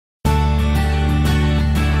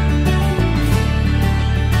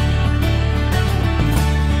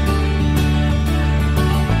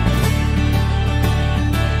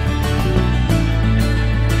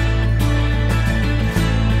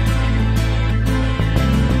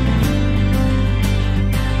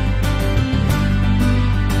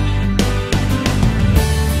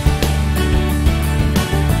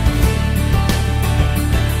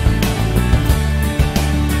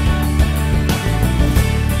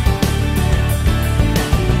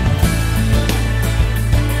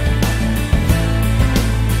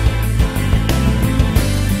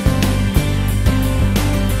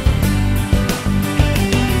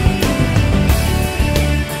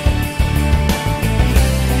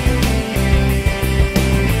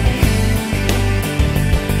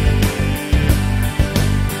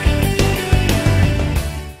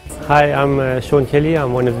Hi, I'm Sean Kelly.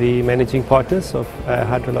 I'm one of the managing partners of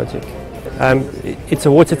Hydrologic. It's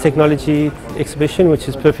a water technology exhibition which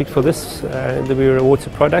is perfect for this. We're a water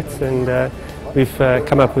product, and we've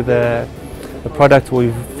come up with a product, or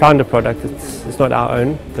we've found a product. It's not our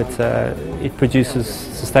own, but it produces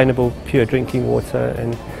sustainable, pure drinking water,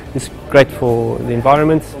 and it's great for the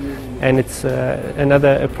environment, and it's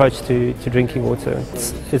another approach to drinking water.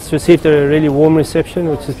 It's received a really warm reception,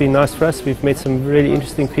 which has been nice for us. We've met some really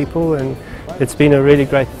interesting people, and it's been a really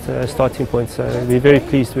great starting point, so we're very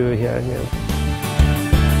pleased we were here. Yeah.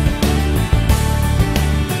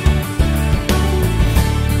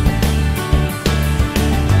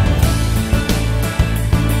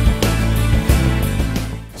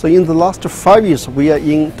 So in the last 5 years, we are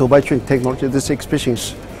in Dubai Drink Technology, this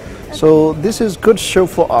exhibitions. So this is good show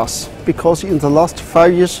for us, because in the last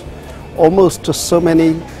 5 years, almost so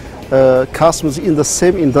many customers in the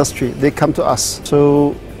same industry, they come to us.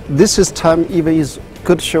 So this is time even is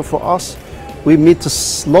good show for us. We meet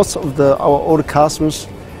lots of our old customers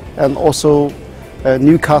and also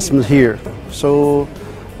new customers here. So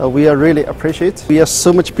we are really appreciate. We are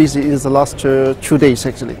so much busy in the last 2 days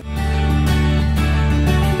actually.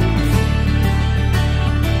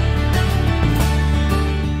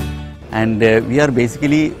 And we are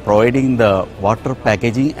basically providing the water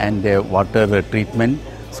packaging and water treatment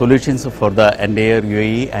solutions for the entire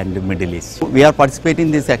U.A.E. and Middle East. We are participating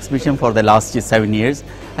in this exhibition for the last 7 years,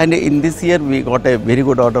 and in this year we got a very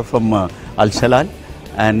good order from Al Shalal,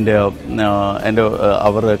 and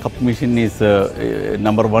our cup mission is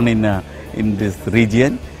 #1 in this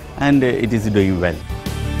region, and it is doing well.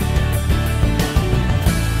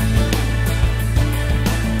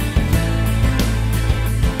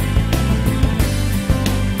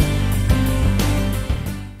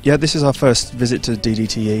 Yeah, this is our first visit to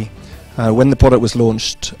Ddte. When the product was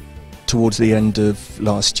launched towards the end of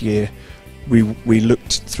last year, we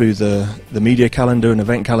looked through the media calendar and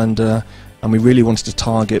event calendar, and we really wanted to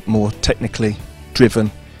target more technically driven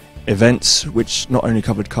events, which not only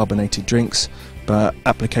covered carbonated drinks, but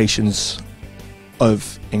applications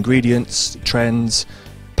of ingredients, trends,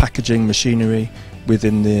 packaging, machinery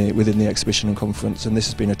within the exhibition and conference, and this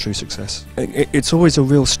has been a true success. It's always a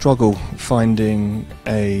real struggle finding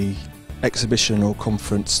a exhibition or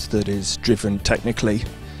conference that is driven technically,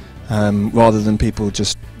 rather than people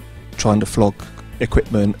just trying to flog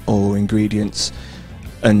equipment or ingredients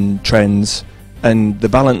and trends. And the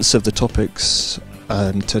balance of the topics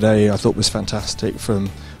today I thought was fantastic,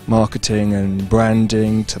 from marketing and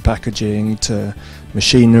branding to packaging to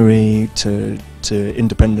machinery to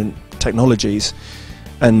independent technologies,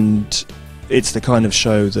 and it's the kind of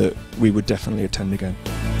show that we would definitely attend again.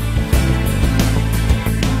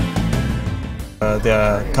 There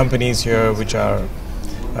are companies here which are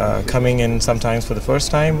coming in sometimes for the first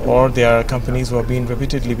time, or there are companies who have been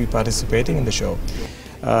repeatedly participating in the show.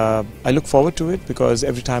 I look forward to it because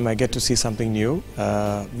every time I get to see something new.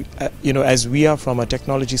 As we are from a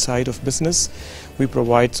technology side of business, we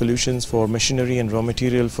provide solutions for machinery and raw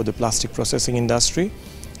material for the plastic processing industry,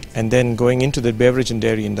 and then going into the beverage and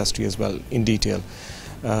dairy industry as well in detail.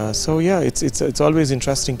 So yeah, it's always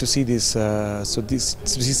interesting to see these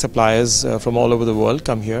suppliers from all over the world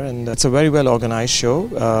come here, and it's a very well organized show,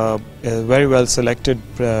 very well selected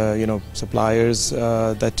suppliers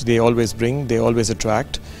that they always bring, they always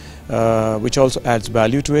attract, which also adds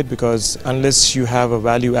value to it, because unless you have a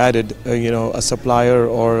value added, a supplier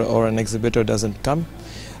or an exhibitor doesn't come.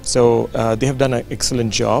 So they have done an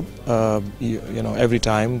excellent job. Every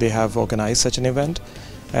time they have organized such an event,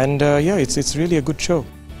 and yeah, it's really a good show.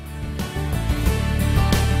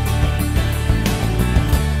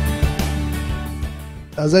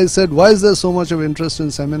 As I said, why is there so much of interest in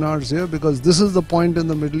seminars here? Because this is the point in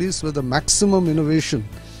the Middle East where the maximum innovation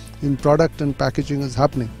in product and packaging is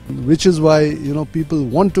happening, which is why people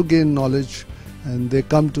want to gain knowledge and they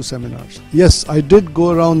come to seminars. Yes, I did go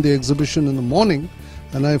around the exhibition in the morning,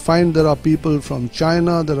 and I find there are people from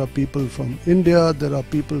China, there are people from India, there are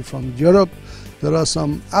people from Europe. There are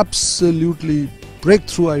some absolutely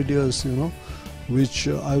breakthrough ideas, which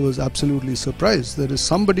I was absolutely surprised. There is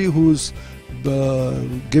somebody who's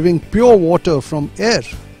giving pure water from air,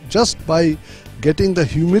 just by getting the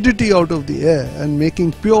humidity out of the air and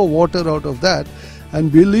making pure water out of that.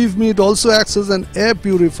 And believe me, it also acts as an air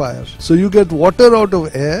purifier. So you get water out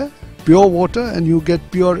of air, pure water, and you get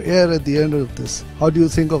pure air at the end of this. How do you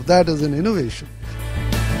think of that as an innovation?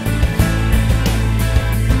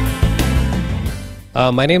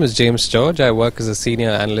 My name is James George. I work as a senior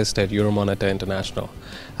analyst at Euromonitor International.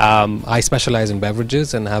 I specialize in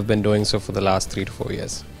beverages and have been doing so for the last 3 to 4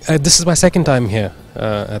 years. This is my second time here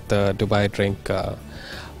at the Dubai Drink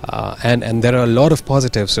and there are a lot of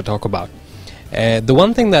positives to talk about. The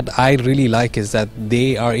one thing that I really like is that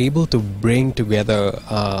they are able to bring together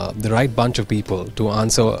the right bunch of people to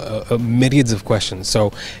answer myriads of questions.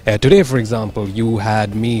 So today, for example, you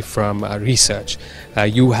had me from research,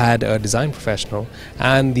 you had a design professional,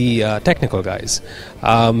 and the technical guys.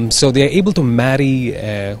 So they are able to marry,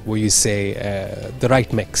 the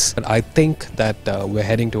right mix. And I think that we're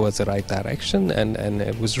heading towards the right direction, and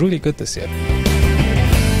it was really good this year.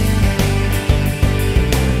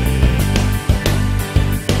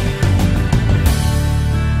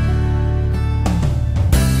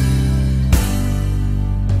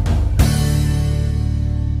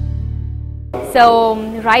 So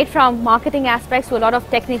right from marketing aspects to a lot of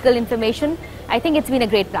technical information, I think it's been a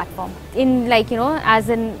great platform. In as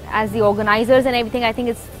the organizers and everything, I think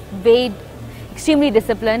it's extremely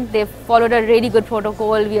disciplined. They've followed a really good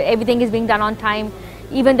protocol. Everything is being done on time.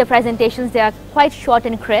 Even the presentations, they are quite short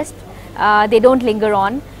and crisp. They don't linger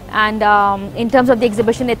on. And in terms of the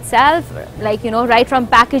exhibition itself, right from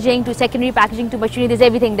packaging to secondary packaging to machinery, there's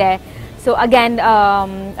everything there. So again,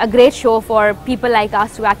 a great show for people like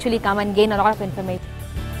us to actually come and gain a lot of information.